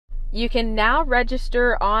You can now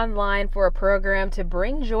register online for a program to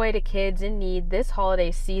bring joy to kids in need this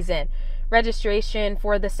holiday season. Registration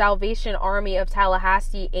for the Salvation Army of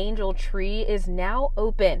Tallahassee Angel Tree is now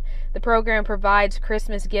open. The program provides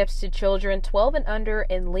Christmas gifts to children 12 and under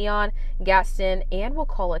in Leon, Gaston, and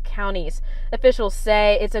Wakulla counties. Officials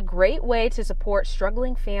say it's a great way to support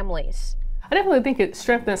struggling families. I definitely think it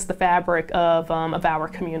strengthens the fabric of our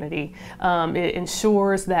community. It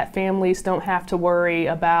ensures that families don't have to worry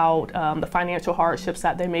about the financial hardships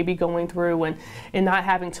that they may be going through and not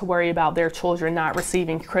having to worry about their children not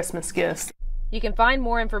receiving Christmas gifts. You can find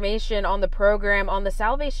more information on the program on the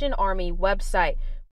Salvation Army website.